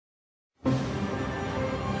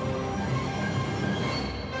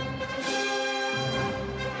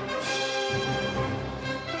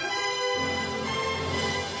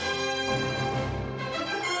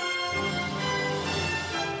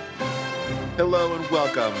Hello and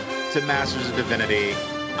welcome to Masters of Divinity.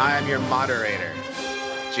 I am your moderator,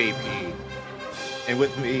 JP. And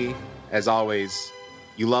with me, as always,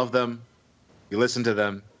 you love them, you listen to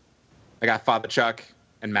them. I got Father Chuck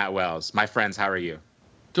and Matt Wells. My friends, how are you?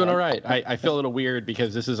 Doing all right. I feel a little weird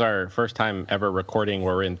because this is our first time ever recording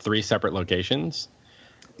where we're in 3 separate locations.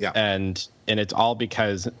 Yeah. And it's all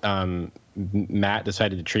because Matt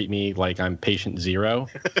decided to treat me like I'm patient zero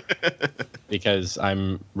because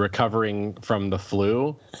I'm recovering from the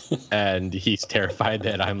flu and he's terrified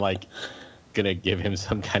that I'm like going to give him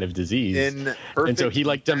some kind of disease. And so he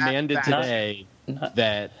like demanded today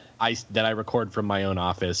that I record from my own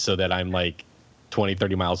office so that I'm like 20,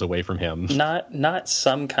 30 miles away from him. Not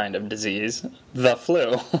some kind of disease. The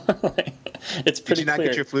flu. It's pretty clear. Did you not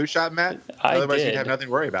get your flu shot, Matt? Otherwise, you'd have nothing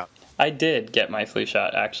to worry about. I did get my flu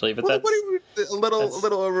shot, actually, but that's a little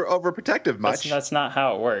overprotective. Much. That's not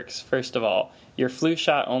how it works. First of all, your flu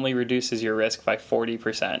shot only reduces your risk by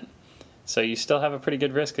 40%, so you still have a pretty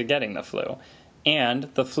good risk of getting the flu. And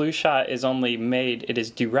the flu shot is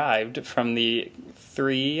derived from the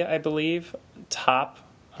 3, I believe, top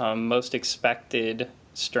most expected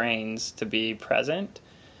strains to be present,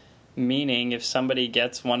 meaning if somebody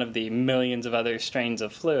gets one of the millions of other strains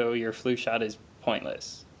of flu, your flu shot is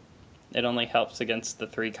pointless. It only helps against the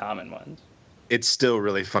 3 common ones. It's still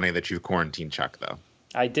really funny that you've quarantined Chuck, though.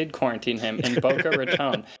 I did quarantine him in Boca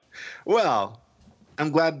Raton. Well,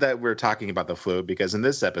 I'm glad that we're talking about the flu because in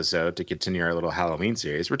this episode, to continue our little Halloween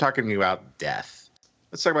series, we're talking about death.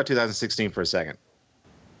 Let's talk about 2016 for a second.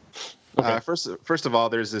 Okay. First of all,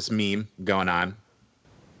 there's this meme going on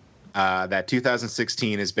that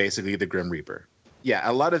 2016 is basically the Grim Reaper. Yeah,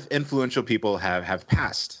 a lot of influential people have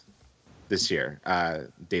passed this year.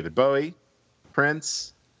 David Bowie,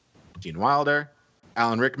 Prince, Gene Wilder,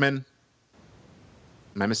 Alan Rickman.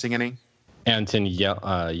 Am I missing any? Anton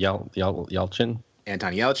Yelchin.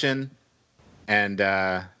 Anton Yelchin. And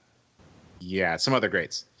some other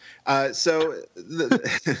greats. So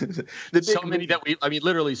the big so many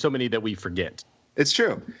literally so many that we forget. It's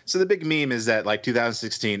true. So the big meme is that like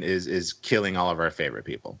 2016 is killing all of our favorite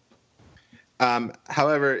people.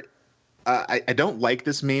 However, I don't like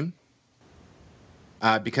this meme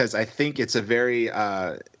because I think it's a very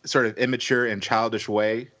sort of immature and childish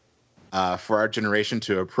way for our generation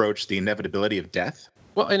to approach the inevitability of death.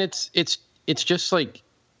 Well, and it's just like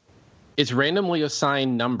it's randomly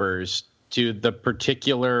assigned numbers to the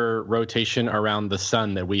particular rotation around the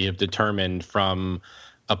sun that we have determined from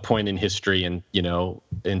a point in history and,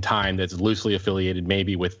 in time that's loosely affiliated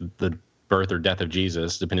maybe with the birth or death of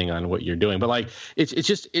Jesus, depending on what you're doing. But like, it's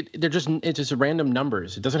just random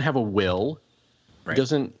numbers. It doesn't have a will. Right.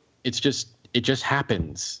 It just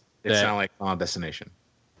happens. It's not like Final Destination.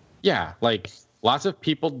 Yeah. Like lots of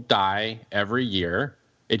people die every year.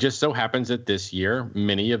 It just so happens that this year,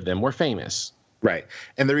 many of them were famous. Right.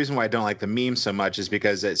 And the reason why I don't like the meme so much is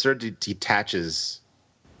because it sort of detaches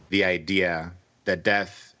the idea that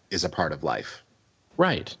death is a part of life.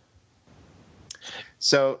 Right.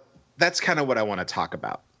 So that's kind of what I want to talk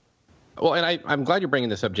about. Well, and I'm glad you're bringing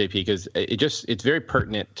this up, JP, because it's very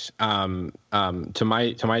pertinent to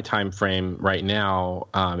my time frame right now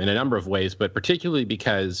in a number of ways, but particularly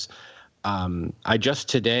because I just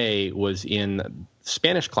today was in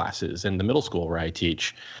Spanish classes in the middle school where I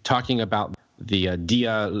teach, talking about the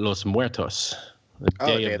Dia los Muertos, the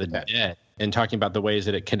Day of the Dead, and talking about the ways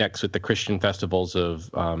that it connects with the Christian festivals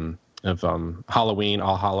of Halloween,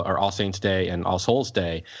 All Saints Day, and All Souls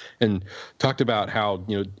Day, and talked about how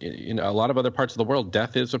in a lot of other parts of the world,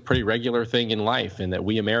 death is a pretty regular thing in life, and that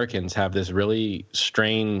we Americans have this really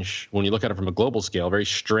strange, when you look at it from a global scale, very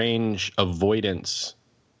strange avoidance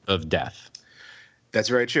of death. That's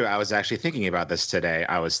very true. I was actually thinking about this today.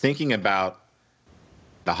 I was thinking about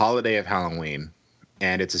the holiday of Halloween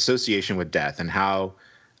and its association with death, and how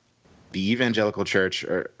the evangelical church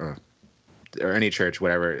or any church,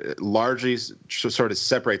 whatever, largely sort of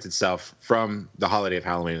separates itself from the holiday of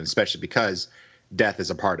Halloween, especially because death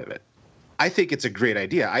is a part of it. I think it's a great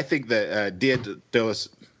idea. I think that Dia de los...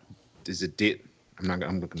 Is it Dia... I'm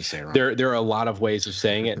going to say it wrong. There are a lot of ways of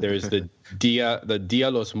saying it. There's the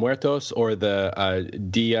Dia los Muertos or the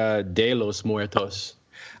Dia de los Muertos.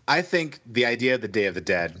 I think the idea of the Day of the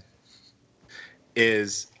Dead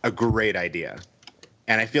is a great idea.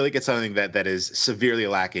 And I feel like it's something that is severely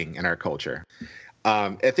lacking in our culture.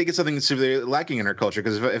 I think it's something that's severely lacking in our culture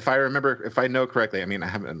because if I know correctly, I mean, I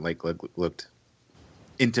haven't looked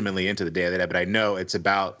intimately into the Day of the Dead, but I know it's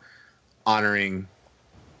about honoring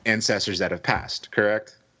ancestors that have passed.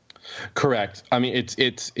 Correct? Correct. I mean,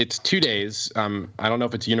 it's 2 days. I don't know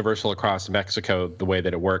if it's universal across Mexico the way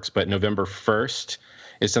that it works, but November 1st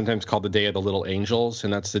is sometimes called the Day of the Little Angels,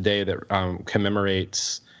 and that's the day that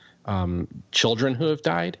commemorates children who have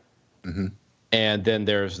died. Mm-hmm. And then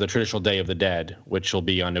there's the traditional Day of the Dead, which will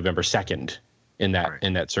be on November 2nd in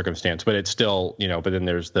that circumstance. But it's still, but then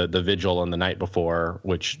there's the vigil on the night before,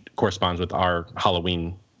 which corresponds with our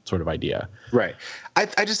Halloween sort of idea. Right.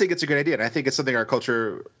 I just think it's a good idea. And I think it's something our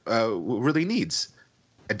culture really needs.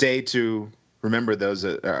 A day to remember those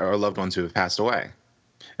our loved ones who have passed away.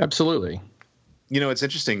 Absolutely. What's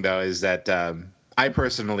interesting, though, is that I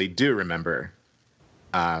personally do remember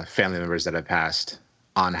family members that have passed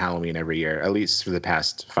on Halloween every year, at least for the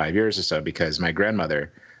past 5 years or so, because my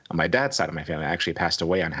grandmother on my dad's side of my family actually passed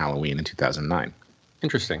away on Halloween in 2009.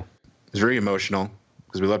 Interesting. It was very emotional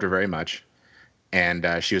because we loved her very much. And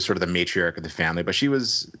she was sort of the matriarch of the family, but she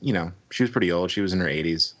was pretty old. She was in her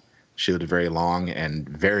 80s. She lived a very long and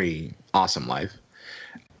very awesome life.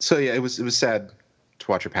 So yeah, it was sad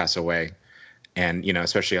to watch her pass away. And,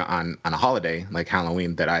 especially on a holiday like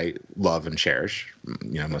Halloween that I love and cherish,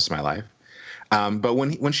 most of my life. But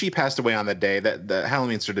when she passed away on that day, that the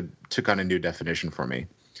Halloween sort of took on a new definition for me.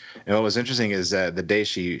 And what was interesting is the day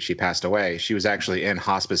she passed away, she was actually in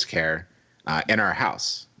hospice care in our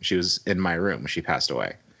house. She was in my room when she passed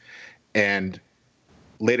away. And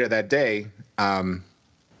later that day,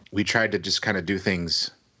 we tried to just kind of do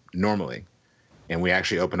things normally. And we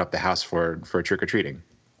actually opened up the house for trick-or-treating.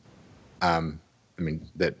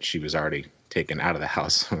 That she was already taken out of the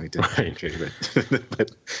house when we did trick-or-treating.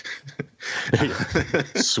 But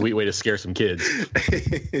sweet way to scare some kids.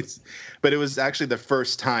 But it was actually the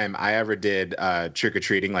first time I ever did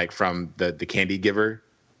trick-or-treating, like from the candy giver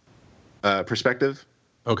perspective.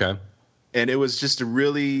 Okay. And it was just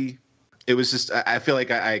I feel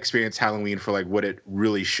like I experienced Halloween for like what it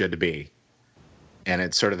really should be. And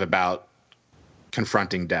it's sort of about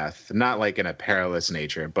confronting death, not like in a perilous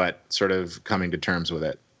nature, but sort of coming to terms with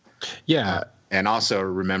it. Yeah. And also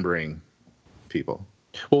remembering people.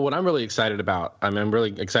 Well, what I'm really excited about, I'm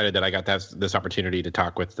really excited that I got this opportunity to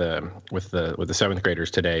talk with the 7th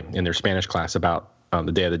graders today in their Spanish class about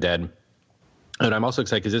the Day of the Dead. And I'm also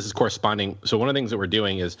excited because this is corresponding. So one of the things that we're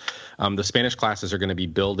doing is the Spanish classes are going to be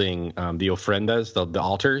building the ofrendas, the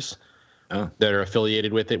altars that are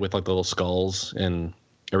affiliated with it, with like the little skulls and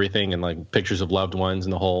everything, and like pictures of loved ones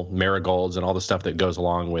and the whole marigolds and all the stuff that goes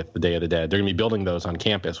along with the Day of the Dead. They're going to be building those on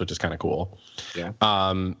campus, which is kind of cool. Yeah.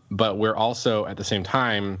 But we're also at the same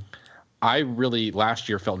time, I really last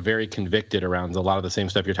year felt very convicted around a lot of the same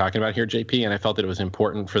stuff you're talking about here, JP, and I felt that it was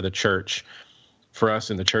important for the church, for us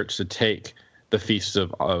in the church, to take the feasts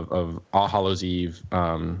of All Hallows Eve,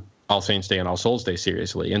 All Saints Day, and All Souls Day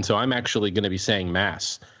seriously. And so I'm actually going to be saying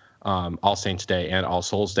Mass All Saints Day and All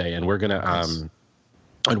Souls Day, and we're going to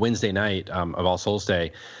on Wednesday night of All Souls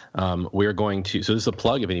Day, we're going to, so this is a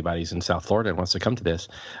plug if anybody's in South Florida and wants to come to this,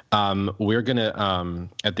 we're going to,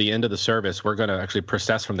 at the end of the service, we're going to actually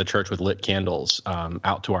process from the church with lit candles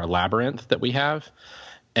out to our labyrinth that we have,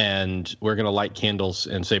 and we're going to light candles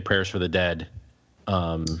and say prayers for the dead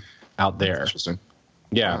out there. That's interesting.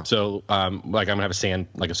 Yeah. Wow. So, like I'm gonna have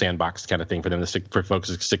a sandbox kind of thing for folks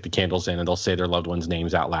to stick the candles in, and they'll say their loved ones'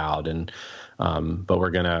 names out loud. And, but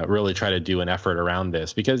we're gonna really try to do an effort around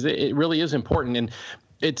this because it really is important. And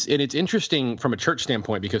it's interesting from a church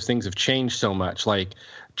standpoint because things have changed so much. Like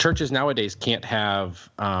churches nowadays can't have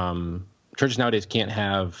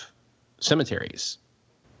cemeteries.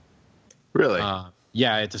 Really?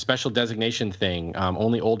 Yeah, it's a special designation thing.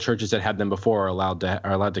 Only old churches that had them before are allowed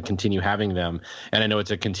to continue having them. And I know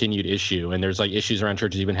it's a continued issue. And there's like issues around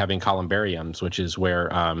churches even having columbariums, which is where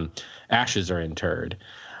ashes are interred.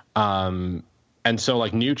 And so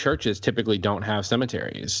like new churches typically don't have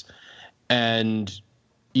cemeteries. And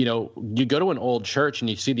you go to an old church and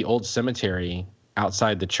you see the old cemetery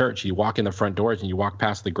outside the church. You walk in the front doors and you walk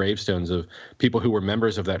past the gravestones of people who were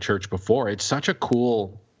members of that church before. It's such a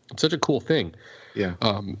cool thing. Yeah.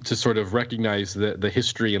 To sort of recognize the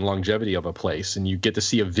history and longevity of a place. And you get to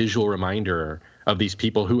see a visual reminder of these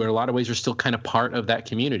people who in a lot of ways are still kind of part of that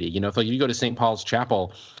community. If like you go to St. Paul's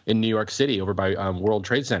Chapel in New York City over by World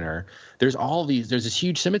Trade Center, there's this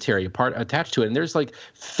huge cemetery attached to it. And there's like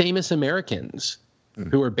famous Americans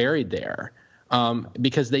who are buried there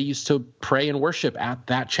because they used to pray and worship at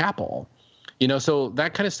that chapel. So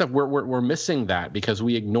that kind of stuff, we're missing that because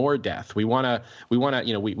we ignore death. We want to,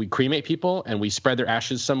 we cremate people and we spread their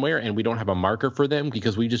ashes somewhere and we don't have a marker for them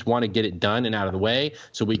because we just want to get it done and out of the way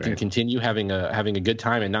so we can continue having a good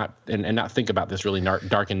time and not think about this really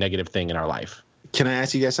dark and negative thing in our life. Can I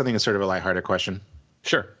ask you guys something that's sort of a lighthearted question?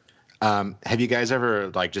 Sure. Have you guys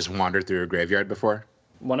ever like just wandered through a graveyard before?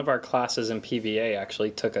 one of our classes in PBA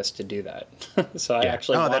actually took us to do that. So I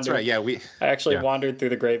actually that's right. Yeah, I actually wandered through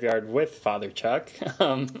the graveyard with Father Chuck.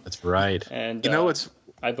 That's right. And what's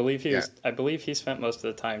I believe he spent most of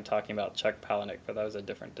the time talking about Chuck Palahniuk, but that was a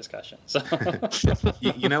different discussion. So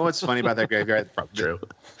you know what's funny about that graveyard? True.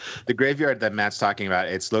 The graveyard that Matt's talking about,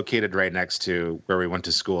 it's located right next to where we went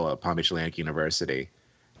to school at Palm Beach Atlantic University,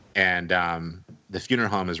 and the funeral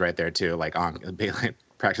home is right there too, like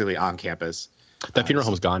practically on campus. That funeral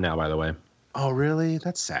home's gone now, by the way. Oh, really?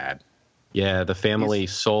 That's sad. Yeah, the family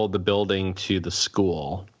sold the building to the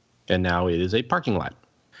school, and now it is a parking lot.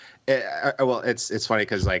 Well, it's funny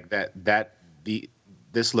because like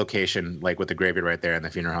this location, like with the graveyard right there and the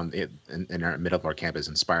funeral home in our middle of our campus,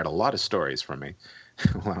 inspired a lot of stories from me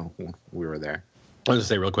while we were there. I'll just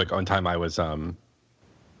say real quick. One time I was I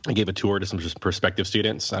gave a tour to some prospective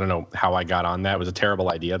students. I don't know how I got on that. It was a terrible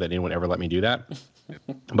idea that anyone ever let me do that.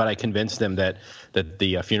 But I convinced them that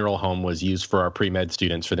the funeral home was used for our pre-med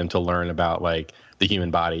students, for them to learn about like the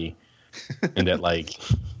human body, and that like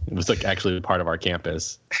it was like actually part of our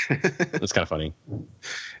campus. It's kind of funny.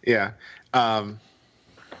 Yeah.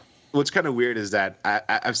 What's kind of weird is that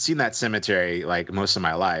I've seen that cemetery like most of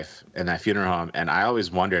my life, and that funeral home, and I always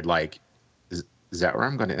wondered like, is that where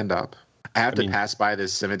I'm going to end up? I have to pass by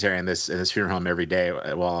this cemetery and this funeral home every day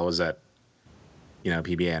while I was at,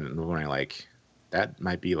 PBA, and wondering like, that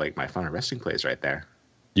might be like my final resting place right there.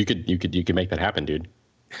 You could make that happen, dude.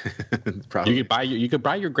 Probably. You could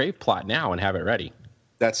buy your grave plot now and have it ready.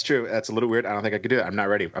 That's true. That's a little weird. I don't think I could do it. I'm not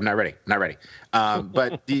ready. But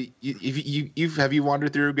have you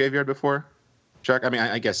wandered through a graveyard before, Chuck? I mean,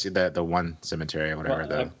 I guess the one cemetery or whatever.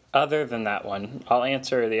 Well, other than that one, I'll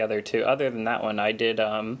answer the other two. Other than that one, I did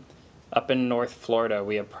up in North Florida.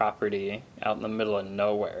 We have property out in the middle of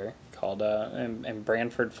nowhere called in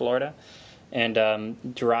Branford, Florida. And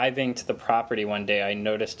driving to the property one day, I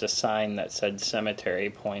noticed a sign that said cemetery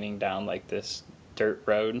pointing down like this dirt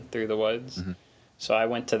road through the woods. Mm-hmm. So I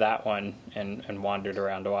went to that one and wandered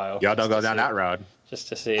around a while. Y'all don't go down that road. Just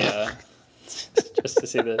to see the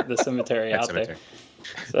cemetery out there.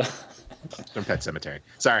 So. From Pet Cemetery.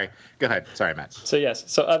 Sorry. Go ahead. Sorry, Matt. So yes.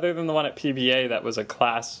 So other than the one at PBA, that was a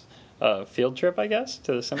class field trip, I guess,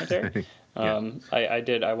 to the cemetery.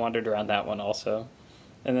 I wandered around that one also.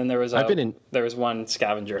 And then there was one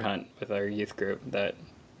scavenger hunt with our youth group that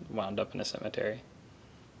wound up in a cemetery.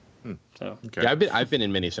 So okay. Yeah, I've been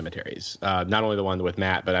in many cemeteries. Not only the one with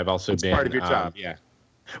Matt, but I've also been part of your job. Yeah.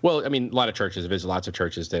 Well, I mean, a lot of churches. There's lots of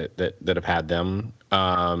churches that have had them.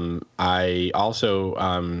 I also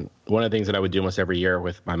one of the things that I would do almost every year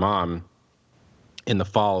with my mom in the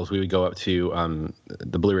falls, we would go up to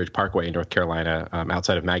the Blue Ridge Parkway in North Carolina,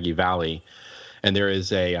 outside of Maggie Valley. And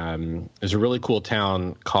there's a really cool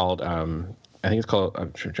town called I think it's called, I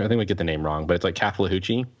think we get the name wrong, but it's like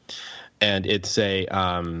Calhoun, and it's a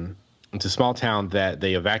small town that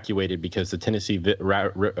they evacuated because the Tennessee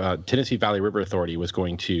Valley River Authority was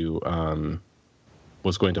going to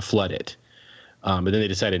flood it. But then they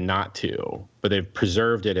decided not to. But they've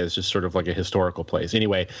preserved it as just sort of like a historical place.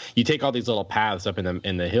 Anyway, you take all these little paths up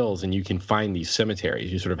in the hills, and you can find these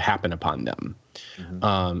cemeteries. You sort of happen upon them.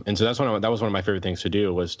 Mm-hmm. And so that was one of my favorite things to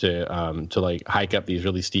do, was to like hike up these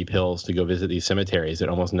really steep hills to go visit these cemeteries that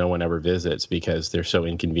almost no one ever visits because they're so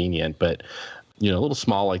inconvenient. But a little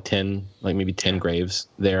small, like maybe 10 graves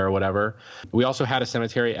there or whatever. We also had a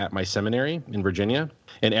cemetery at my seminary in Virginia,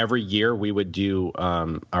 and every year we would do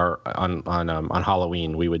on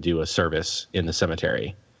Halloween we would do a service in the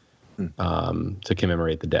cemetery to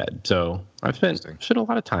commemorate the dead. So I've spent a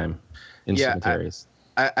lot of time in cemeteries.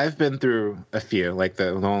 I've been through a few, like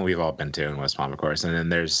the one we've all been to in West Palm, of course, and then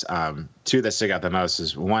there's two that stick out the most.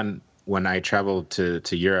 Is one, when I traveled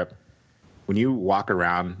to Europe, when you walk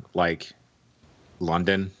around like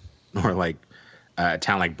London or like a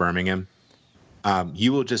town like Birmingham,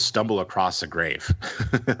 you will just stumble across a grave.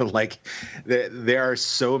 Like there are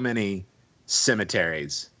so many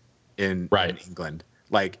cemeteries in England,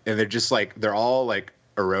 like, and they're just like, they're all like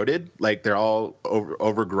eroded, like they're all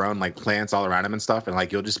overgrown, like plants all around them and stuff, and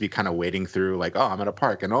like you'll just be kind of wading through, like, oh, I'm at a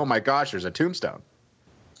park, and oh my gosh, there's a tombstone.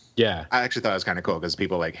 Yeah, I actually thought it was kind of cool because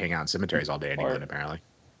people like hang out in cemeteries all day in England, apparently.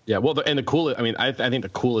 Yeah, well, the coolest, I mean, I think the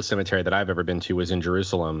coolest cemetery that I've ever been to was in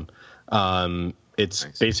Jerusalem. It's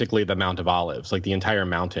basically the Mount of Olives. Like the entire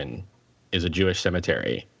mountain is a Jewish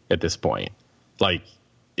cemetery at this point. Like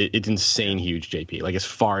it's insane huge, JP. Like as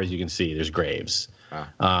far as you can see, there's graves.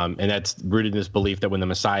 Wow. And that's rooted in this belief that when the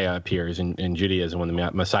Messiah appears in Judaism, when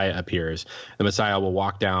the Messiah appears, the Messiah will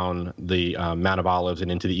walk down the Mount of Olives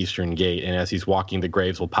and into the Eastern Gate. And as he's walking, the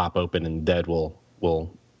graves will pop open and the dead will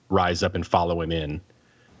rise up and follow him in.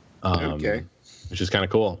 Okay. which is kind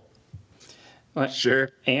of cool.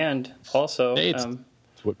 Sure. And also, Hey, it's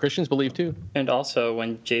what Christians believe too. And also,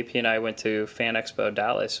 when JP and I went to Fan Expo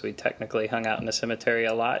Dallas, we technically hung out in the cemetery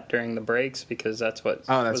a lot during the breaks because that's what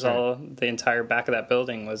was right. All the entire back of that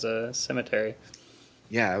building was a cemetery.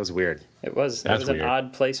 Yeah, it was weird. It was an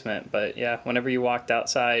odd placement, but yeah, whenever you walked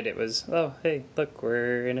outside, it was, oh, hey, look,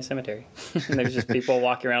 we're in a cemetery. And there's just people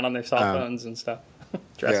walking around on their cell phones and stuff,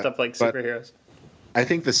 dressed up like superheroes. I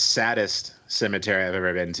think the saddest cemetery I've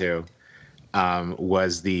ever been to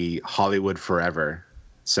was the Hollywood Forever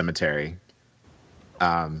Cemetery.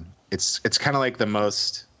 It's kind of like the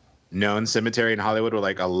most known cemetery in Hollywood, where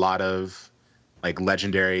like a lot of like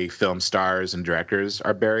legendary film stars and directors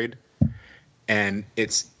are buried. And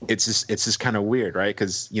it's just kind of weird, right?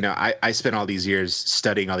 Because, you know, I spent all these years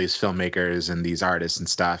studying all these filmmakers and these artists and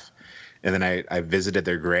stuff. And then I visited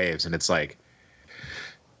their graves, and it's like,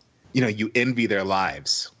 you know, you envy their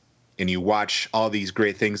lives and you watch all these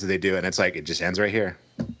great things that they do. And it's like, it just ends right here.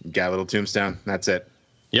 You got a little tombstone. That's it.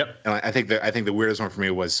 Yep. And I think the weirdest one for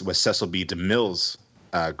me was Cecil B. DeMille's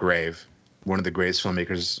grave. One of the greatest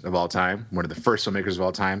filmmakers of all time. One of the first filmmakers of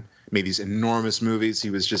all time. Made these enormous movies. He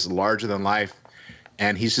was just larger than life.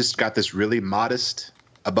 And he's just got this really modest,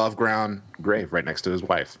 above-ground grave right next to his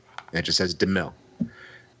wife. And it just says DeMille.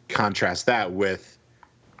 Contrast that with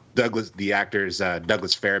the actors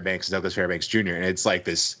Douglas Fairbanks Jr. And it's like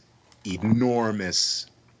this enormous,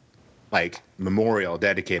 like, memorial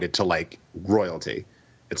dedicated to, like, royalty.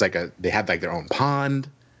 It's like they have, like, their own pond.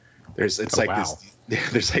 There's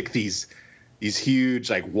like these huge,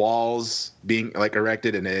 like, walls being, like,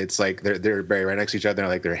 erected, and it's like they're buried right next to each other.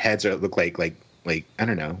 Like their heads look like I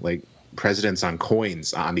don't know, like presidents on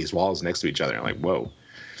coins on these walls next to each other. I'm like, whoa.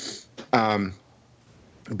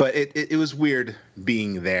 But it was weird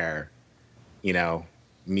being there, you know,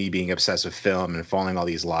 me being obsessed with film and following all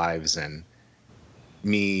these lives, and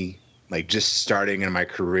me like just starting in my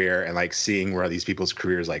career and like seeing where these people's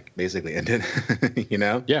careers like basically ended, you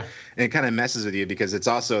know? Yeah. And it kind of messes with you because it's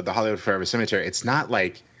also the Hollywood Forever Cemetery. It's not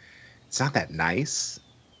that nice.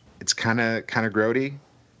 It's kind of grody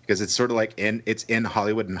because it's sort of like it's in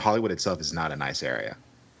Hollywood, and Hollywood itself is not a nice area.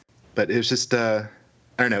 But it was just, I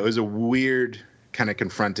don't know, it was a weird kind of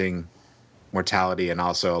confronting mortality, and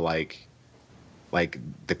also like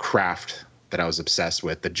the craft that I was obsessed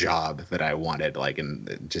with, the job that I wanted, like,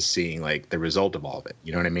 and just seeing like the result of all of it.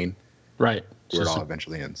 You know what I mean? Right. Where it all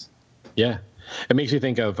eventually ends. Yeah. It makes me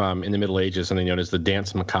think of in the Middle Ages something known as the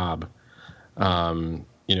Dance Macabre.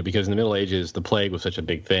 You know, because in the Middle Ages the plague was such a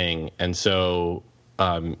big thing, and so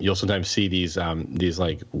you'll sometimes see these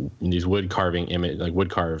wood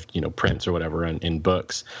carved, you know, prints or whatever in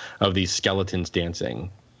books of these skeletons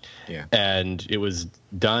dancing. Yeah. And it was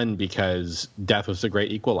done because death was the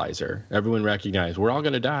great equalizer. Everyone recognized we're all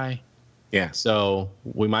going to die. Yeah. So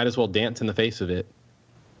we might as well dance in the face of it.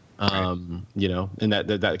 Right. You know, and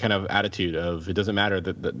that kind of attitude of it doesn't matter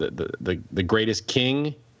the greatest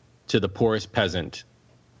king to the poorest peasant,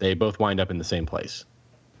 they both wind up in the same place.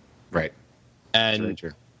 Right. And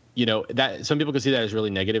you know, that some people can see that as really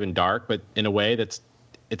negative and dark, but in a way it's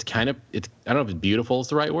I don't know if it's beautiful is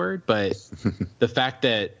the right word, but the fact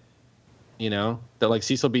that, you know, that like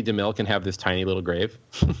Cecil B. DeMille can have this tiny little grave.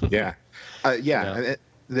 Yeah. Yeah. You know?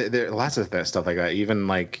 There are lots of that stuff like that. Even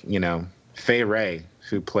like, you know, Fay Wray,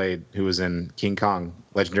 who was in King Kong,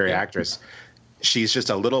 legendary actress. She's just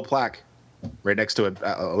a little plaque right next to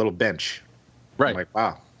a little bench. Right. I'm like,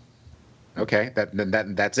 wow. Okay.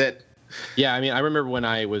 That's it. Yeah. I mean, I remember when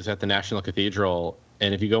I was at the National Cathedral,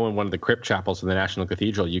 and if you go in one of the crypt chapels in the National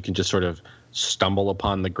Cathedral, you can just sort of stumble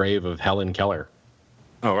upon the grave of Helen Keller.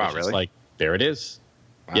 Oh, wow. Really? Like, there it is.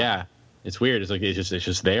 Wow. Yeah. It's weird. It's like, it's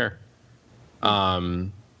just there.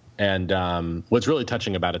 What's really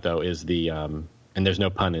touching about it though is and there's no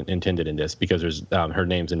pun intended in this because there's her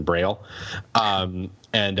name's in Braille, but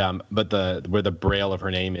where the Braille of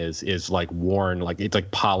her name is like worn, like it's like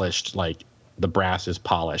polished, like the brass is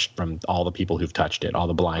polished from all the people who've touched it, all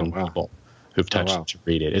the blind people who've touched it to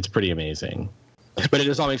read it. It's pretty amazing. But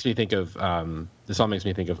this all makes me think of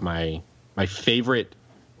my favorite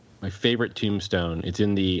tombstone. It's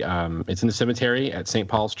in the cemetery at St.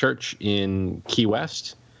 Paul's Church in Key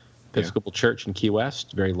West, Episcopal Church in Key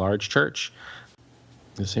West, very large church.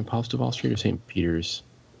 Is it St. Paul's Duval Street or St. Peter's?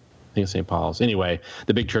 I think it's St. Paul's. Anyway,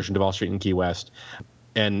 the big church in Duval Street in Key West,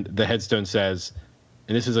 and the headstone says,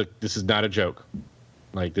 and this is not a joke,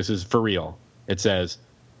 like this is for real. It says,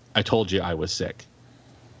 "I told you I was sick."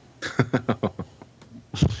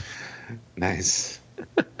 Nice.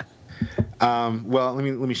 Well, let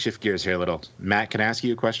me shift gears here a little. Matt, can I ask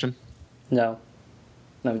you a question? No.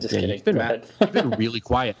 No, I'm just kidding. You've been really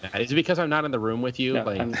quiet, Matt. Is it because I'm not in the room with you?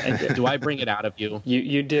 No, do I bring it out of you?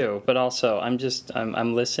 You do, but also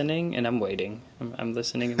I'm listening and I'm waiting. I'm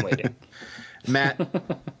listening and waiting. Matt,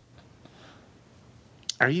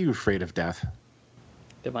 are you afraid of death?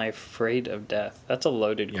 Am I afraid of death? That's a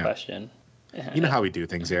loaded question. You know how we do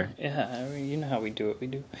things here. Yeah, you know how we do what we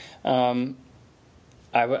do.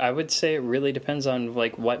 I would say it really depends on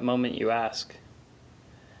like what moment you ask.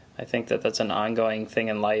 I think that's an ongoing thing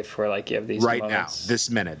in life where like you have these right moments. now,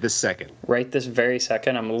 this minute, this second. Right this very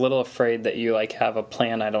second, I'm a little afraid that you like have a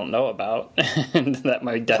plan I don't know about, and that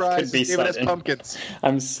my death could be sudden. Pumpkins.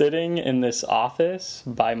 I'm sitting in this office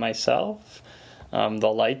by myself.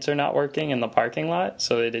 The lights are not working in the parking lot,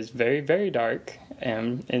 so it is very, very dark,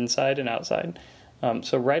 and inside and outside.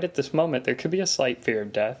 So right at this moment, there could be a slight fear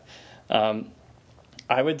of death.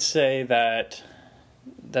 I would say that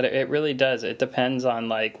it really does. It depends on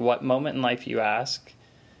like what moment in life you ask,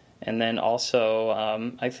 and then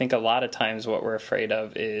also I think a lot of times what we're afraid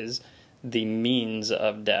of is the means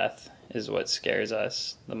of death is what scares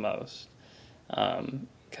us the most.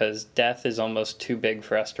 Because death is almost too big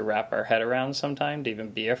for us to wrap our head around sometimes to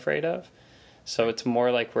even be afraid of. So it's more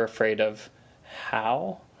like we're afraid of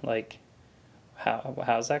how, like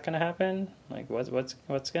how's that going to happen? Like what's going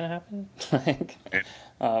to happen? Like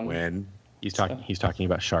when he's talking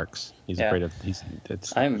about sharks. He's afraid of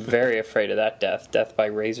I'm very afraid of that death by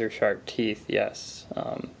razor sharp teeth. Yes,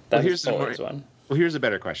 here's one. Well, here's a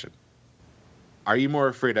better question: are you more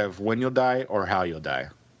afraid of when you'll die or how you'll die?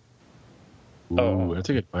 Ooh, that's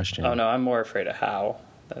a good question. Oh no, I'm more afraid of how.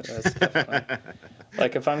 That's definitely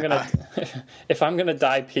like if I'm gonna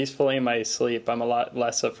die peacefully in my sleep, I'm a lot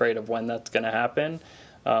less afraid of when that's gonna happen.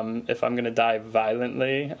 If I'm gonna die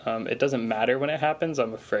violently, it doesn't matter when it happens.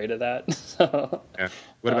 I'm afraid of that. So, yeah.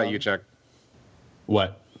 What about you, Chuck?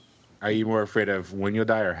 What? Are you more afraid of when you'll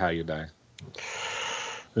die or how you die?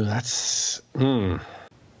 That's.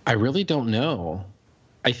 I really don't know.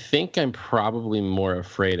 I think I'm probably more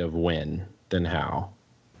afraid of when than how.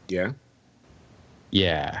 Yeah?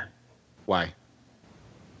 Yeah. Why?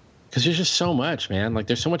 Because there's just so much, man. Like,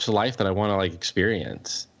 there's so much life that I want to, like,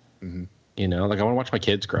 experience. Mm-hmm. You know? Like, I want to watch my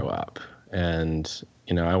kids grow up. And,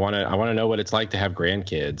 you know, I want to know what it's like to have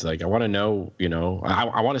grandkids. Like, I want to know, you know,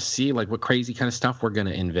 I want to see, like, what crazy kind of stuff we're going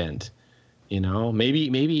to invent. You know?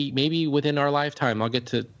 Maybe within our lifetime I'll get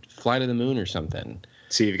to fly to the moon or something.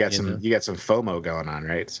 See, you got some FOMO going on,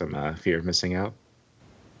 right? Some fear of missing out.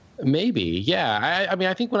 Maybe, yeah. I mean,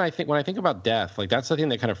 I think when I think about death, like that's the thing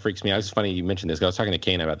that kind of freaks me out. It's funny you mentioned this. 'Cause I was talking to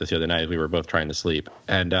Kane about this the other night as we were both trying to sleep,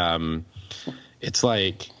 and it's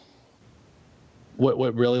like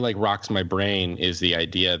what really like rocks my brain is the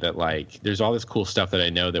idea that like there's all this cool stuff that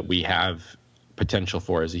I know that we have potential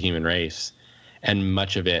for as a human race, and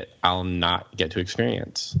much of it I'll not get to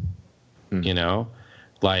experience. You know,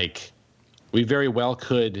 like we very well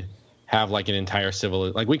could have like an entire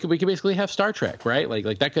like we could basically have Star Trek, right?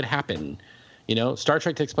 Like that could happen. You know, Star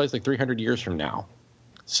Trek takes place like 300 years from now.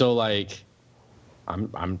 So like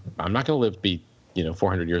I'm not going to live to be,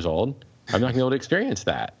 400 years old. I'm not going to be able to experience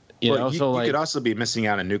that. You could also be missing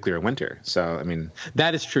out on nuclear winter. So, I mean,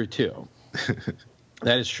 that is true too.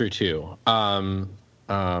 That is true too. I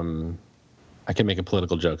can make a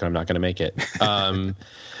political joke and I'm not going to make it.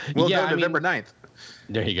 November 9th.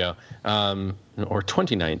 There you go. Or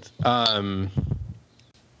 29th. I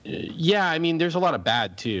mean, there's a lot of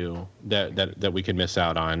bad too that we could miss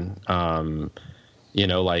out on. I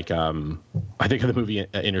think of the movie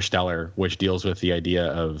Interstellar, which deals with the idea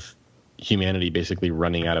of humanity basically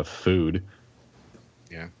running out of food.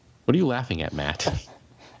 Yeah. What are you laughing at, Matt?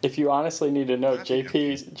 If you honestly need to know,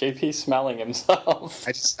 JP's smelling himself.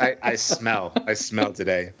 I smell. I smell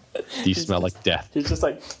today. Do you smell like death? He's just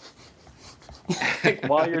like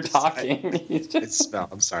while you're talking. It's smell.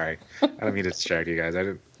 I'm sorry. I don't mean to distract you guys. I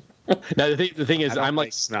didn't. No, the thing is, I'm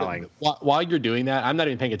like smelling. While you're doing that, I'm not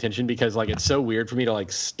even paying attention because like it's so weird for me to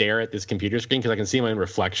like stare at this computer screen because I can see my own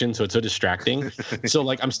reflection, so it's so distracting. So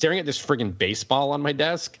like I'm staring at this friggin' baseball on my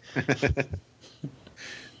desk.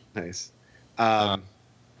 Nice. But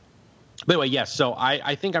anyway, yes. So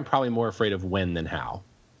I think I'm probably more afraid of when than how.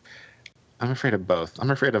 I'm afraid of both.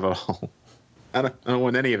 I'm afraid of it all. I don't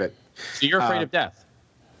want any of it. So you're afraid of death?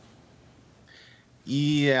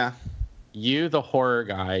 Yeah. You, the horror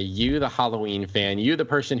guy, you, the Halloween fan, you, the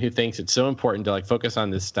person who thinks it's so important to like focus on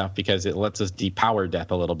this stuff because it lets us depower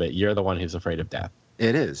death a little bit. You're the one who's afraid of death.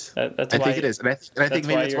 It is. I think it is. And I think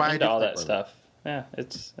maybe that's why I do all that stuff. Yeah,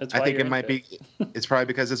 it's. I think it might be. It's probably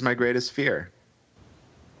because it's my greatest fear.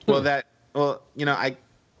 I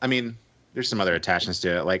mean, there's some other attachments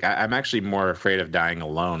to it. Like I'm actually more afraid of dying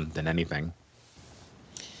alone than anything.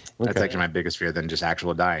 That's actually my biggest fear than just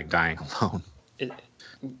actual dying alone.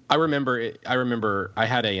 I remember I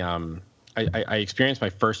had I experienced my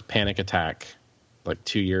first panic attack like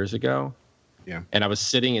 2 years ago. Yeah. And I was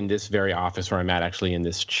sitting in this very office where I'm at, actually in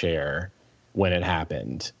this chair when it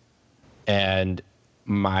happened. And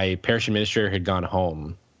my parish administrator had gone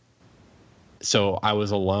home. So I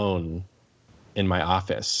was alone in my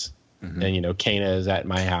office. Mm-hmm. And, Cana is at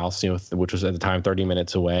my house, which was at the time 30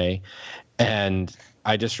 minutes away. And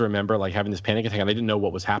I just remember like having this panic attack and I didn't know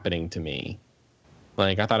what was happening to me.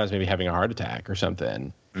 Like I thought I was maybe having a heart attack or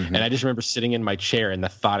something. Mm-hmm. And I just remember sitting in my chair and the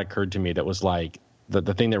thought occurred to me that was like,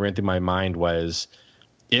 the thing that ran through my mind was,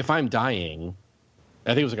 if I'm dying,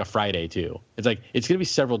 I think it was like a Friday too. It's like, it's going to be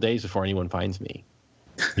several days before anyone finds me,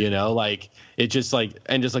 like it just like,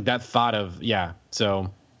 and just like that thought of, yeah. So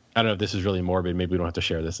I don't know if this is really morbid. Maybe we don't have to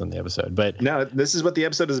share this on the episode, but no, this is what the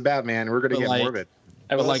episode is about, man. We're going to get morbid.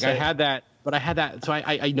 I had that. So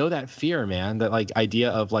I know that fear, man, that like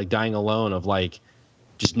idea of like dying alone, of like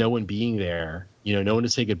just no one being there, no one to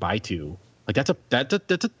say goodbye to. Like that's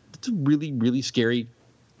a really, really scary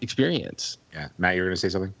experience. Yeah. Matt, you were going to say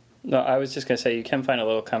something? No, I was just going to say you can find a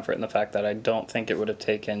little comfort in the fact that I don't think it would have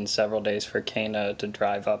taken several days for Cana to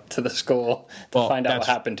drive up to the school to find out what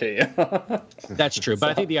happened to you. That's true. But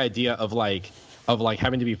I think the idea of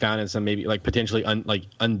having to be found in some maybe like potentially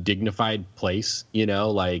undignified place,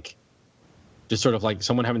 like just sort of like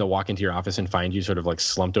someone having to walk into your office and find you sort of like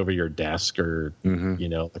slumped over your desk or,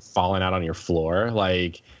 like falling out on your floor.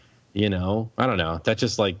 Like, I don't know. That's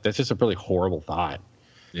just a really horrible thought.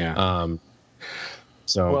 Yeah.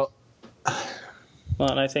 So.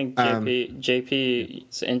 Well, and I think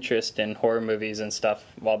JP's interest in horror movies and stuff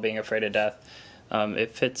while being afraid of death,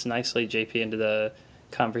 it fits nicely, JP, into the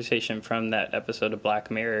conversation from that episode of Black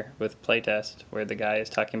Mirror with Playtest, where the guy is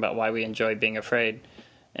talking about why we enjoy being afraid.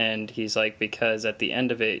 And he's like, because at the end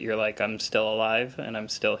of it, you're like, I'm still alive and I'm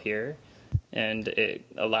still here. And it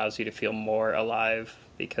allows you to feel more alive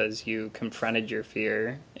because you confronted your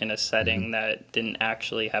fear in a setting that didn't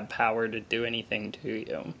actually have power to do anything to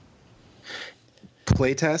you.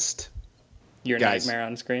 Playtest? Your nightmare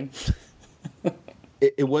on screen?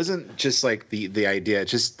 It wasn't just like the idea,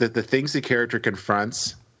 just that the things the character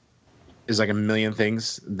confronts is like a million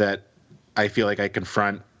things that I feel like I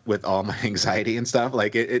confront with all my anxiety and stuff.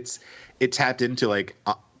 Like it tapped into like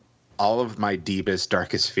all of my deepest,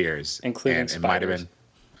 darkest fears, including spiders. It might have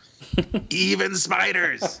been even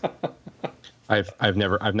spiders.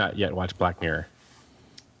 I've not yet watched Black Mirror.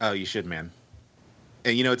 Oh, you should, man.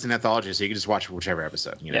 And it's an anthology, so you can just watch whichever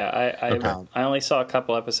episode. Yeah, I only saw a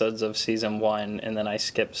couple episodes of season 1, and then I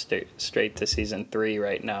skipped straight to season 3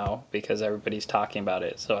 right now because everybody's talking about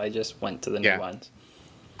it. So I just went to the new ones.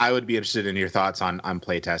 I would be interested in your thoughts on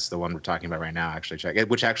Playtest, the one we're talking about right now. Actually, check it,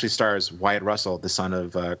 which actually stars Wyatt Russell, the son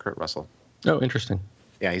of Kurt Russell. Oh, interesting.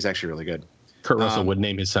 Yeah, he's actually really good. Kurt Russell would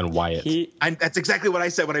name his son Wyatt. That's exactly what I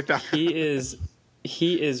said when I found.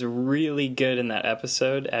 He is really good in that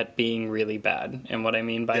episode at being really bad, and what I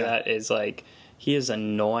mean by that is like he is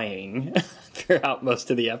annoying throughout most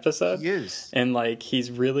of the episode. He is, and like he's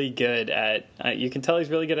really good at. You can tell he's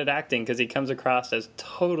really good at acting because he comes across as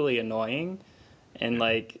totally annoying. And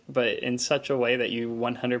but in such a way that you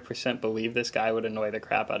 100% believe this guy would annoy the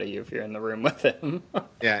crap out of you if you're in the room with him.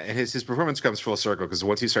 Yeah, and his performance comes full circle because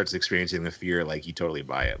once he starts experiencing the fear, like you totally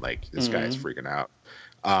buy it. Like this guy is freaking out.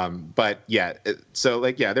 But yeah,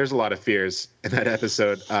 there's a lot of fears in that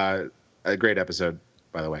episode. A great episode,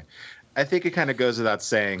 by the way. I think it kind of goes without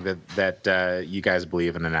saying that you guys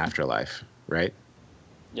believe in an afterlife, right?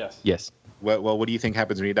 Yes. Well, what do you think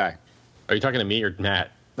happens when you die? Are you talking to me or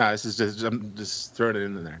Matt? No, this is just I'm just throwing it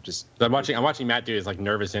in there. I'm watching Matt do his like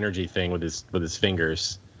nervous energy thing with his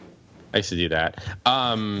fingers. I used to do that.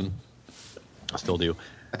 I still do.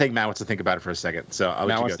 I think Matt wants to think about it for a second. So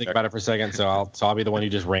Matt wants to think about it for a second. So I'll be the one who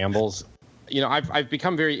just rambles. I've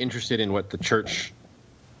become very interested in what the church,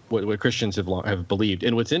 what Christians have believed.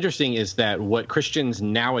 And what's interesting is that what Christians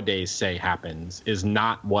nowadays say happens is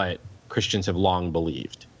not what Christians have long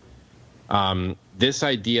believed. This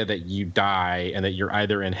idea that you die and that you're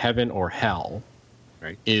either in heaven or hell,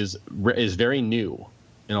 right, is very new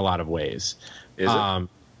in a lot of ways. Is it?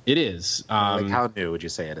 It is. Like how new would you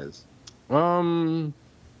say it is?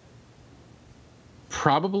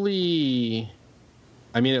 Probably.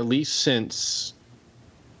 I mean, at least since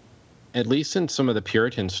some of the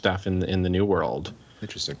Puritan stuff in the New World.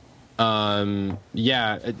 Interesting. N.T.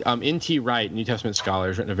 Wright, New Testament scholar,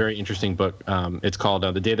 has written a very interesting book. It's called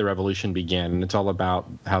The Day the Revolution Began, and it's all about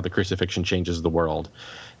how the crucifixion changes the world.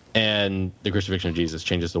 And the crucifixion of Jesus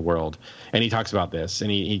changes the world. And he talks about this,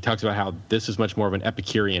 and he talks about how this is much more of an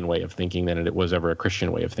Epicurean way of thinking than it was ever a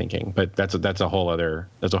Christian way of thinking. But that's a whole other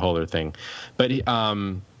thing. But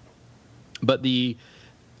for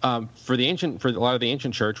a lot of the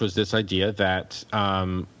ancient church was this idea that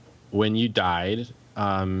when you died,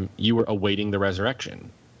 you were awaiting the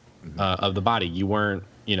resurrection of the body. You weren't,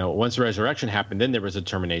 once the resurrection happened, then there was a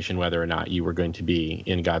determination whether or not you were going to be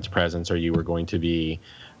in God's presence or you were going to be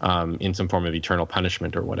in some form of eternal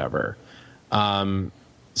punishment or whatever.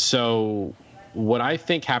 So what I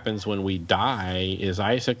think happens when we die is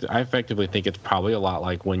I effectively think it's probably a lot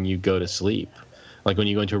like when you go to sleep. Like when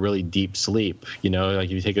you go into a really deep sleep, like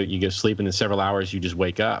you go to sleep and in several hours you just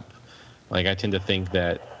wake up. Like I tend to think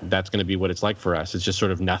that that's going to be what it's like for us. It's just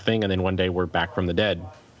sort of nothing, and then one day we're back from the dead,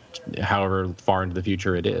 however far into the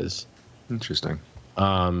future it is. Interesting.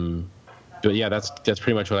 But yeah, that's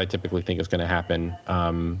pretty much what I typically think is going to happen.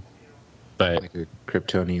 But like a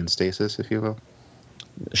Kryptonian stasis, if you will.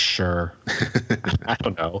 Sure. I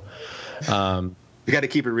don't know. You got to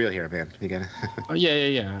keep it real here, man. You got to.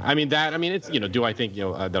 Yeah. I mean, it's, do I think,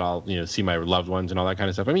 that I'll, see my loved ones and all that kind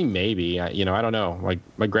of stuff? I mean, maybe, I don't know. Like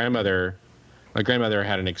my grandmother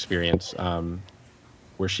had an experience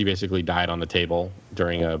where she basically died on the table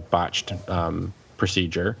during a botched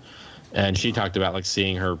procedure. And she talked about like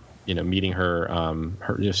seeing her, meeting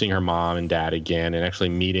seeing her mom and dad again, and actually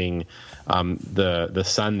meeting the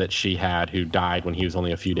son that she had who died when he was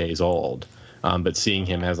only a few days old. But seeing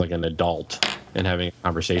him as like an adult and having a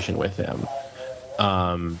conversation with him.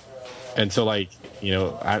 And so like,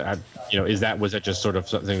 was that just sort of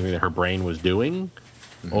something that her brain was doing?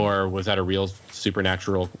 Mm-hmm. Or was that a real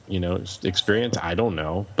supernatural, experience? I don't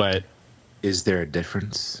know. But is there a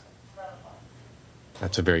difference?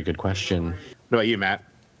 That's a very good question. What about you, Matt?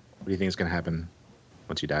 What do you think is going to happen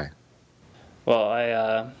once you die? Well,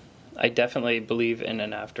 I definitely believe in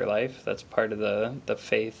an afterlife. That's part of the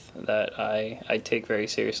faith that I take very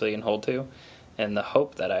seriously and hold to, and the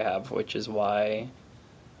hope that I have, which is why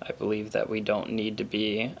I believe that we don't need to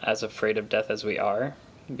be as afraid of death as we are,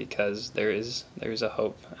 because there's a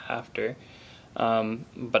hope after.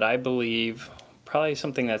 But I believe probably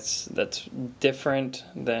something that's different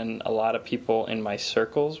than a lot of people in my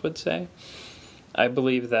circles would say. I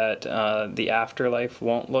believe that the afterlife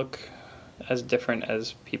won't look as different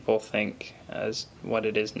as people think as what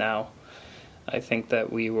it is now. I think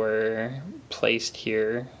that we were placed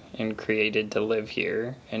here and created to live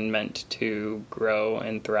here and meant to grow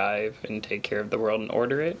and thrive and take care of the world and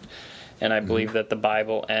order it. And I believe that the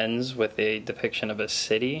Bible ends with a depiction of a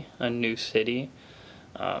city, a new city,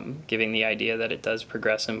 giving the idea that it does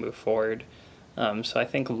progress and move forward. So I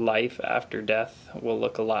think life after death will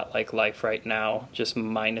look a lot like life right now, just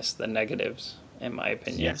minus the negatives, in my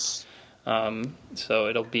opinion. Yes. So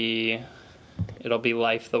it'll be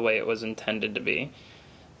life the way it was intended to be.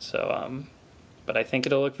 So, but I think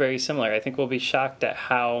it'll look very similar. I think we'll be shocked at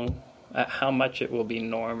how much it will be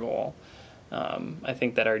normal. I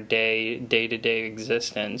think that our day-to-day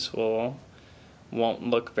existence won't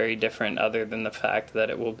look very different, other than the fact that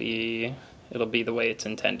it'll be the way it's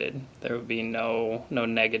intended. There will be no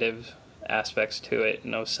negative aspects to it,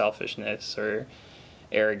 no selfishness or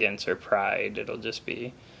arrogance or pride. It'll just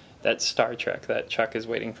be that Star Trek that Chuck is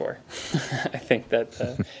waiting for. I think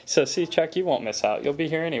that. So see, Chuck, you won't miss out. You'll be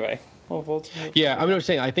here anyway. Yeah, I was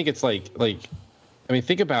saying. I think it's like. I mean,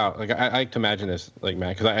 think about like I like to imagine this, like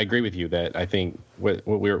Matt, because I agree with you that I think what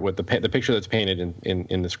the picture that's painted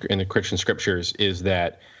in the Christian scriptures is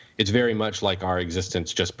that it's very much like our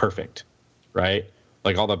existence, just perfect, right?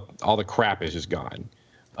 Like all the crap is just gone.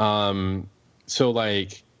 So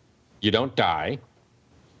like you don't die.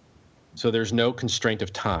 So there's no constraint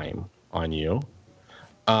of time on you.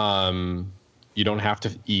 You don't have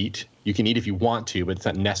to eat. You can eat if you want to, but it's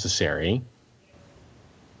not necessary.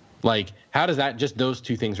 Like, how does that, just those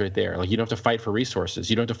two things right there, like you don't have to fight for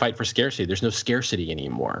resources. You don't have to fight for scarcity. There's no scarcity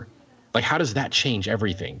anymore. Like, how does that change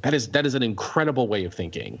everything? That is an incredible way of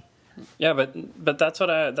thinking. Yeah, but that's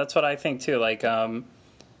what I think too. Like,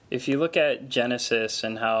 if you look at Genesis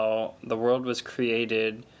and how the world was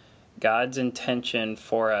created, God's intention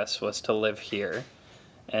for us was to live here,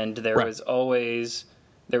 and there was always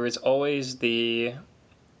the.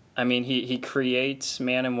 I mean, he creates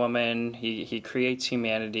man and woman. He creates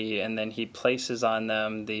humanity, and then he places on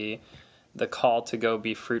them the call to go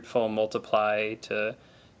be fruitful, multiply, to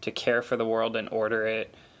care for the world and order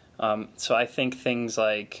it. So I think things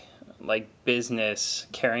like business,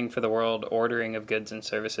 caring for the world, ordering of goods and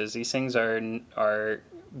services, these things are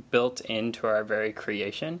built into our very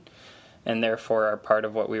creation, and therefore are part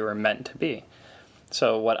of what we were meant to be.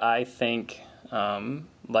 So what I think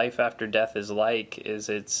life after death is like is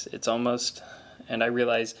it's almost, and I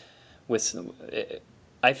realize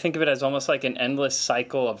I think of it as almost like an endless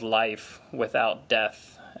cycle of life without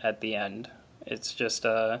death at the end. It's just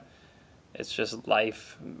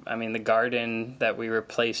life. I mean, the garden that we were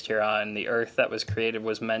placed here on, the earth that was created,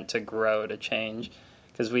 was meant to grow, to change.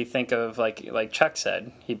 Because we think of, like Chuck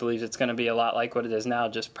said, he believes it's going to be a lot like what it is now,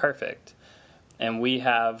 just perfect. And we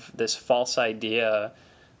have this false idea,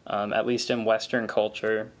 at least in Western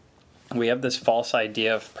culture, we have this false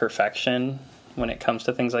idea of perfection when it comes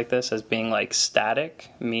to things like this as being like static,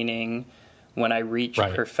 meaning when I reach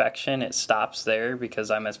perfection, it stops there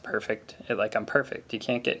because I'm perfect. I'm perfect. You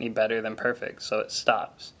can't get any better than perfect, so it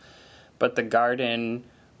stops. But the garden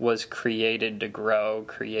was created to grow,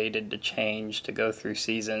 created to change, to go through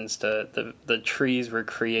seasons. The trees were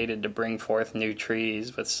created to bring forth new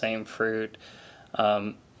trees with same fruit.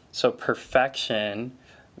 So perfection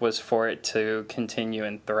was for it to continue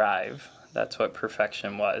and thrive. That's what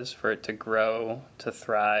perfection was, for it to grow, to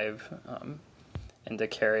thrive, and to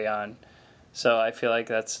carry on. So I feel like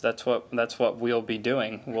that's what we'll be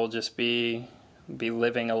doing. We'll just be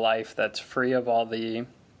living a life that's free of all the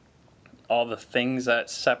things that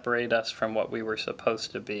separate us from what we were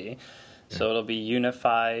supposed to be. Yeah. So it'll be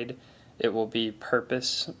unified. It will be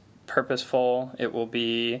purposeful. It will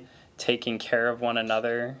be taking care of one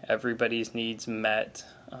another. Everybody's needs met.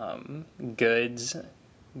 Goods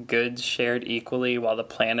shared equally, while the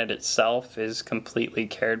planet itself is completely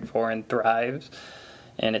cared for and thrives.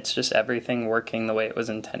 And it's just everything working the way it was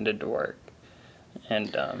intended to work.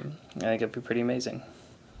 And I think it'd be pretty amazing.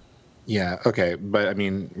 Yeah, okay. But, I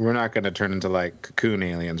mean, we're not going to turn into, like, cocoon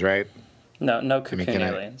aliens, right? No cocoon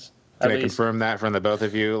aliens. Can I confirm that from the both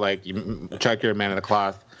of you? Like, Chuck, you're a man of the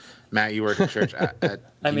cloth. Matt, you work in church.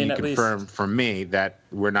 Can you confirm for me that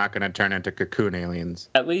we're not going to turn into cocoon aliens?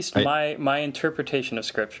 At least my interpretation of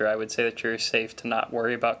Scripture, I would say that you're safe to not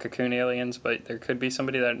worry about cocoon aliens, but there could be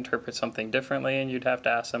somebody that interprets something differently, and you'd have to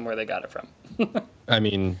ask them where they got it from. I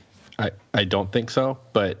mean, I don't think so,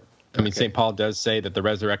 but I mean, St. Paul does say that the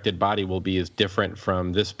resurrected body will be as different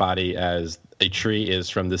from this body as a tree is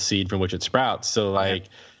from the seed from which it sprouts. So, like,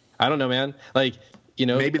 I don't know, man. Like, you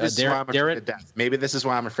know, maybe this is why I'm afraid of death. Maybe this is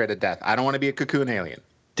why I'm afraid of death. I don't want to be a cocoon alien.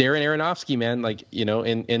 Darren Aronofsky, man, like, you know,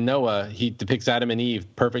 in Noah, he depicts Adam and Eve,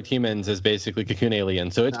 perfect humans, as basically cocoon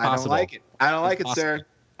aliens. So it's possible. I don't like it, sir.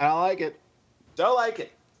 I don't like it. Don't like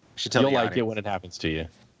it. You'll like it when it happens to you.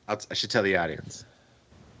 I should tell the audience.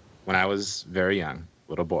 When I was very young,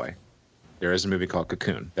 little boy, there is a movie called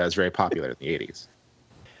Cocoon that was very popular in the 80s.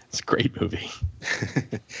 It's a great movie.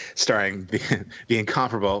 Starring the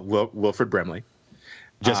incomparable Wilfred Brimley.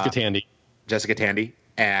 Jessica Tandy,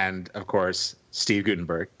 and, of course, Steve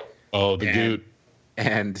Guttenberg. Oh, the Goot.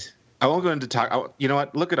 And I won't go into talk. You know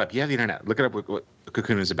what? Look it up. You have the internet. Look it up what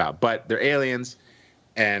Cocoon is about. But they're aliens,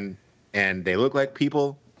 and they look like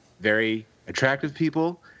people, very attractive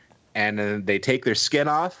people, and then they take their skin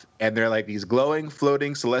off, and they're like these glowing,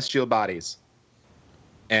 floating, celestial bodies.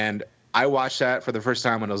 And I watched that for the first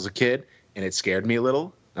time when I was a kid, and it scared me a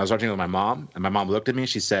little. I was watching it with my mom, and my mom looked at me, and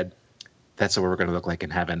she said, "That's what we're going to look like in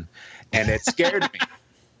heaven." And it scared me.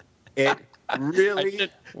 It really...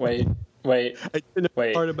 Wait. I didn't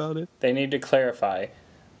know part about it. They need to clarify.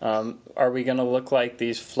 Are we going to look like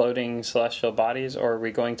these floating celestial bodies, or are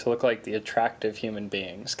we going to look like the attractive human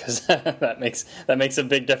beings? Because that makes a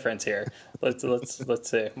big difference here. Let's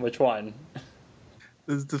see which one.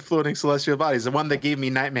 The floating celestial bodies, the one that gave me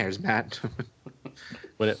nightmares, Matt.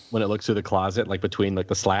 when it looks through the closet, like between like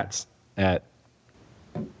the slats at.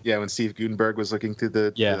 Yeah, when Steve Guttenberg was looking through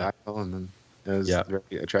the aisle, and then there was a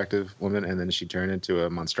very attractive woman, and then she turned into a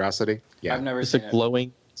monstrosity. Yeah, I've never seen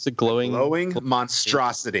it. It's a glowing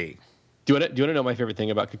monstrosity. Do you want to know my favorite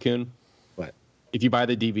thing about Cocoon? What? If you buy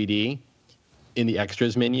the DVD, in the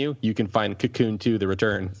extras menu, you can find Cocoon 2: The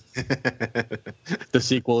Return. The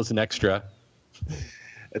sequel is an extra.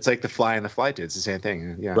 It's like The Fly and the Fly Dude. It's the same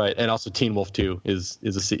thing. Yeah. Right, and also Teen Wolf 2 is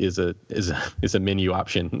a menu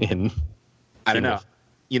option in. I don't know.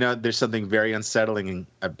 You know, there's something very unsettling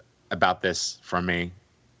about this for me,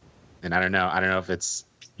 and I don't know. I don't know if it's.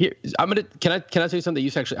 Here, Can I tell you something? You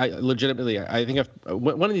actually, I think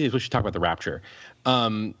one of these days we should talk about the rapture.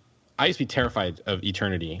 I used to be terrified of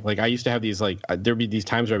eternity. Like, I used to have these, like, there'd be these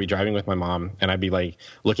times where I'd be driving with my mom, and I'd be like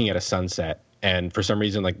looking at a sunset, and for some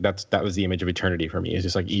reason, like, that was the image of eternity for me. It's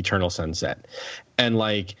just like eternal sunset, and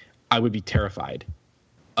like I would be terrified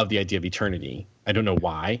of the idea of eternity. I don't know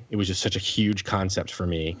why. It was just such a huge concept for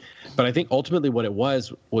me. But I think ultimately what it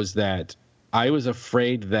was that I was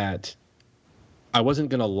afraid that I wasn't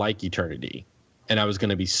going to like eternity, and I was going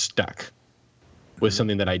to be stuck with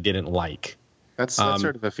something that I didn't like. That's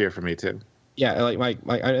sort of a fear for me too. Yeah, like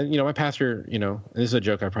my pastor, this is a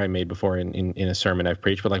joke I probably made before in a sermon I've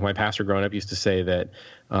preached, but like my pastor growing up used to say that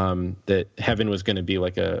that heaven was going to be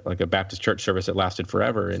like a Baptist church service that lasted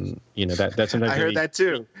forever, and that sometimes I heard that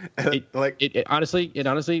too. It honestly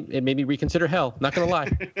it made me reconsider hell. Not gonna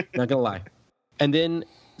lie, And then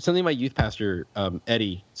something my youth pastor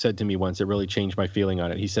Eddie said to me once that really changed my feeling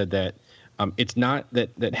on it. He said that it's not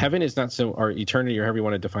that heaven is not so, or eternity, or however you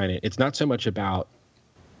want to define it. It's not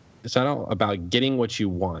all about getting what you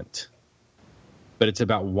want, but it's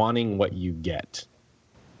about wanting what you get.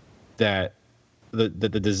 That the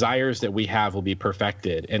desires that we have will be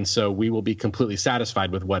perfected, and so we will be completely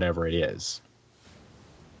satisfied with whatever it is.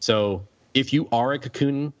 So if you are a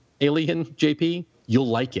cocoon alien, JP, you'll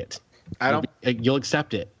like it. You'll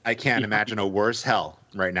accept it. I can't imagine a worse hell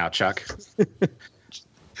right now, Chuck.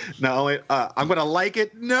 Not only I'm going to like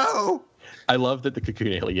it. No. I love that the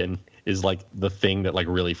cocoon alien is like the thing that like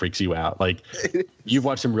really freaks you out. Like you've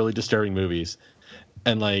watched some really disturbing movies,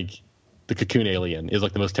 and like the cocoon alien is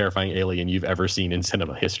like the most terrifying alien you've ever seen in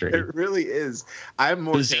cinema history. It really is. I'm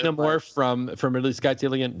more the xenomorph from Ridley Scott's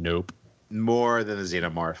Alien. Nope. More than the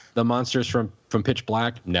xenomorph. The monsters from Pitch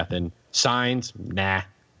Black. Nothing. Signs. Nah.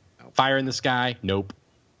 Nope. Fire in the Sky. Nope.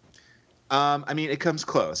 I mean, it comes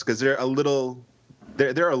close because they're a little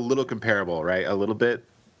comparable, right? A little bit.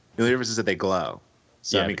 The only difference is that they glow.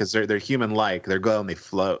 So yeah, I mean, because they're human-like, they glow and they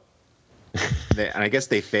float. And I guess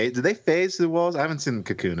they phase. Do they phase through the walls? I haven't seen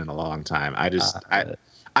Cocoon in a long time. I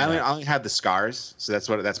only have the scars, so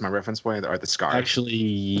that's my reference point. Are the scars? Actually,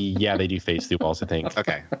 yeah, they do phase through walls, I think.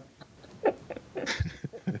 Okay.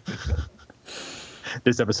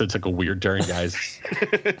 This episode took a weird turn, guys.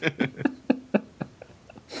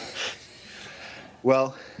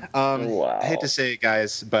 Well, wow. I hate to say it,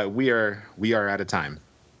 guys, but we are out of time.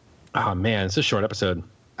 Oh man, it's a short episode.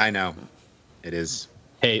 I know, it is.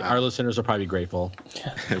 Hey, our listeners will probably be grateful.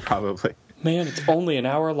 Probably. Man, it's only an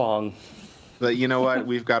hour long. But you know what?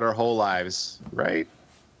 We've got our whole lives, right?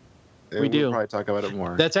 We do. We'll probably talk about it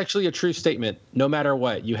more. That's actually a true statement. No matter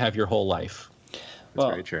what, you have your whole life. That's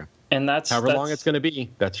very true. And however long it's going to be,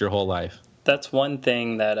 that's your whole life. That's one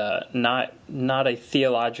thing that not a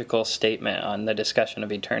theological statement on the discussion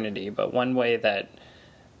of eternity, but one way that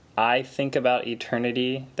I think about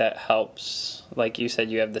eternity that helps. Like you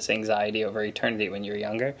said, you have this anxiety over eternity when you're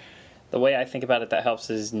younger. The way I think about it that helps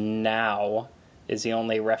is now is the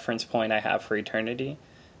only reference point I have for eternity.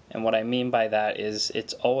 And what I mean by that is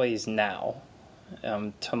it's always now.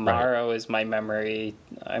 Tomorrow is my memory.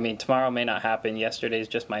 I mean, tomorrow may not happen. Yesterday is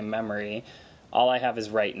just my memory. All I have is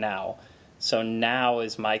right now. So now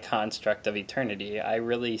is my construct of eternity. I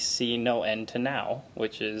really see no end to now,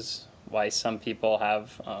 which is why some people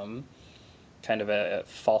have kind of a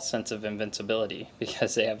false sense of invincibility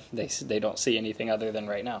because they don't see anything other than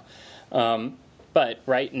right now. But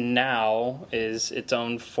right now is its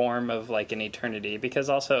own form of like an eternity, because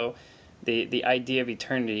also the idea of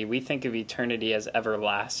eternity, we think of eternity as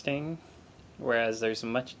everlasting, whereas there's a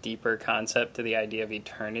much deeper concept to the idea of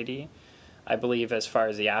eternity. I believe as far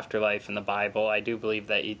as the afterlife in the Bible, I do believe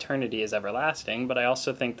that eternity is everlasting, but I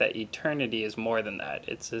also think that eternity is more than that.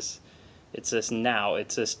 It's this now.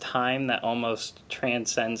 It's this time that almost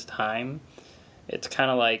transcends time. It's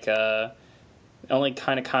kind of like the only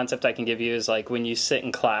kind of concept I can give you is like when you sit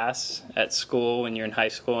in class at school, when you're in high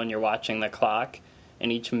school and you're watching the clock,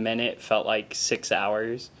 and each minute felt like 6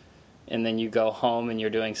 hours, and then you go home and you're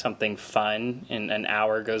doing something fun, and an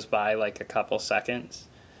hour goes by like a couple seconds.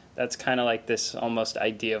 That's kind of like this almost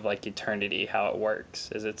idea of like eternity, how it works,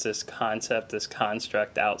 is it's this concept, this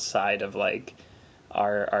construct outside of like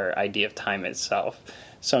our idea of time itself.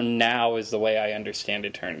 So now is the way I understand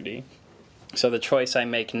eternity. So the choice I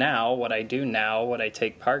make now, what I do now, what I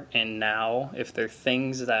take part in now, if they're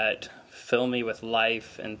things that fill me with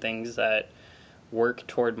life and things that work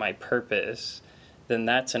toward my purpose, then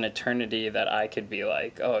that's an eternity that I could be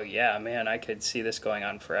like, oh yeah, man, I could see this going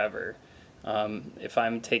on forever. If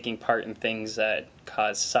I'm taking part in things that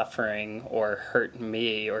cause suffering or hurt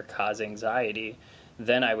me or cause anxiety,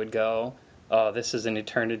 then I would go, oh, this is an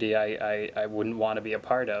eternity I wouldn't want to be a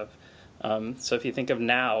part of. So if you think of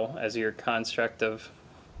now as your construct of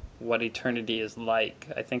what eternity is like,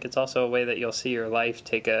 I think it's also a way that you'll see your life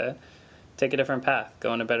take a different path,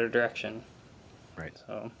 go in a better direction. Right.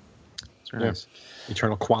 So it's very nice.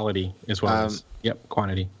 Eternal quality is what it is. Yep,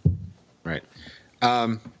 quantity. Right.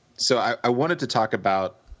 So I wanted to talk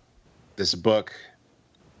about this book.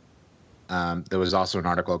 There was also an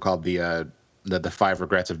article called the 5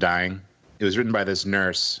 Regrets of Dying. It was written by this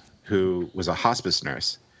nurse who was a hospice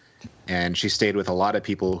nurse. And she stayed with a lot of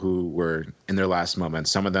people who were in their last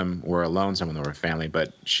moments. Some of them were alone, some of them were family,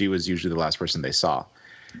 but she was usually the last person they saw.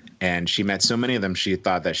 And she met so many of them, she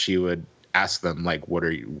thought that she would ask them, like, what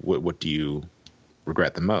do you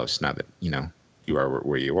regret the most now that, you are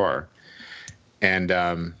where you are?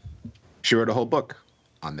 And she wrote a whole book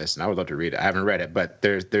on this, and I would love to read it. I haven't read it, but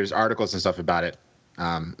there's articles and stuff about it.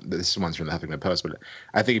 This one's from the Huffington Post, but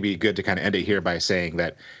I think it'd be good to kind of end it here by saying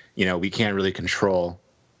that, we can't really control.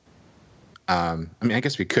 I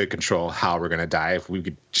guess we could control how we're going to die if we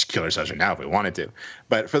could just kill ourselves right now if we wanted to.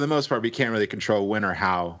 But for the most part, we can't really control when or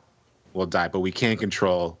how we'll die, but we can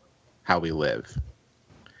control how we live.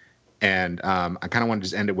 And I kind of want to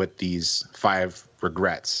just end it with these 5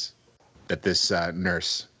 regrets that this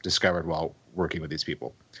nurse discovered while working with these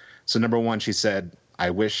people. So number 1, she said, I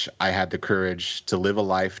wish I had the courage to live a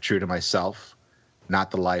life true to myself,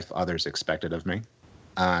 not the life others expected of me.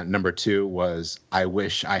 Number 2 was, I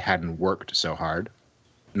wish I hadn't worked so hard.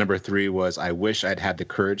 Number 3 was, I wish I'd had the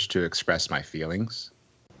courage to express my feelings.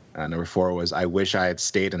 Number 4 was, I wish I had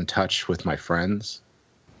stayed in touch with my friends.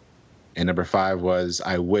 And number 5 was,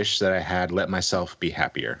 I wish that I had let myself be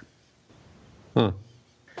happier.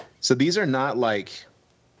 So these are not like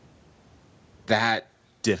that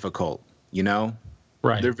difficult,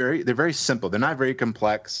 Right. They're very simple. They're not very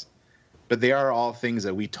complex, but they are all things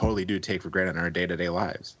that we totally do take for granted in our day-to-day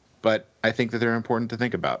lives. But I think that they're important to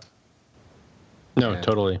think about. No,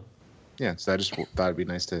 totally. Yeah, so I just thought it'd be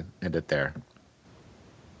nice to end it there.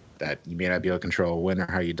 That you may not be able to control when or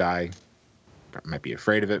how you die. You might be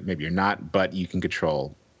afraid of it, maybe you're not, but you can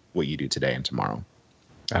control what you do today and tomorrow.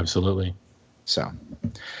 Absolutely. So,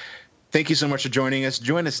 thank you so much for joining us.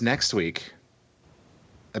 Join us next week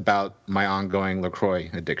about my ongoing LaCroix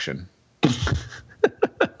addiction.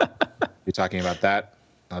 Be talking about that.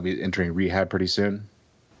 I'll be entering rehab pretty soon.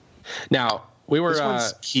 Now, we were... This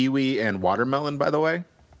one's kiwi and watermelon, by the way.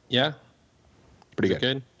 Yeah? Pretty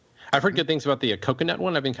good. I've heard good things about the coconut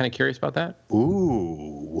one. I've been kind of curious about that.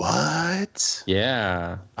 Ooh, what?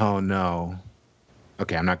 Yeah. Oh, no.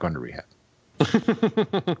 Okay, I'm not going to rehab.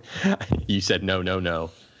 You said no.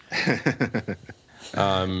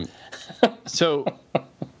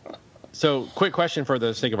 So quick question for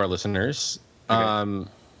the sake of our listeners. Okay.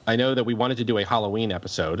 I know that we wanted to do a Halloween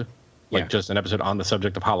episode, just an episode on the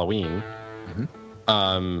subject of Halloween.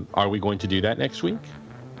 Mm-hmm. Are we going to do that next week?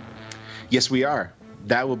 Yes, we are.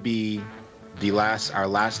 That will be our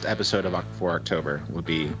last episode for October will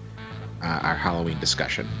be our Halloween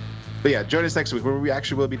discussion. But yeah, join us next week where we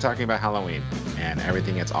actually will be talking about Halloween and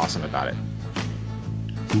everything that's awesome about it.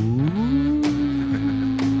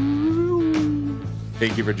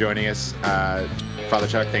 Thank you for joining us. Father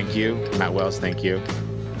Chuck, thank you. Matt Wells, thank you.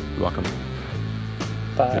 You're welcome.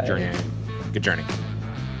 Bye. Good journey. Good journey.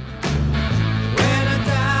 When I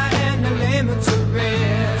die and the limits are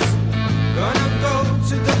rest, gonna go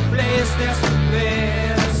to the place that's the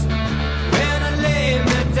best.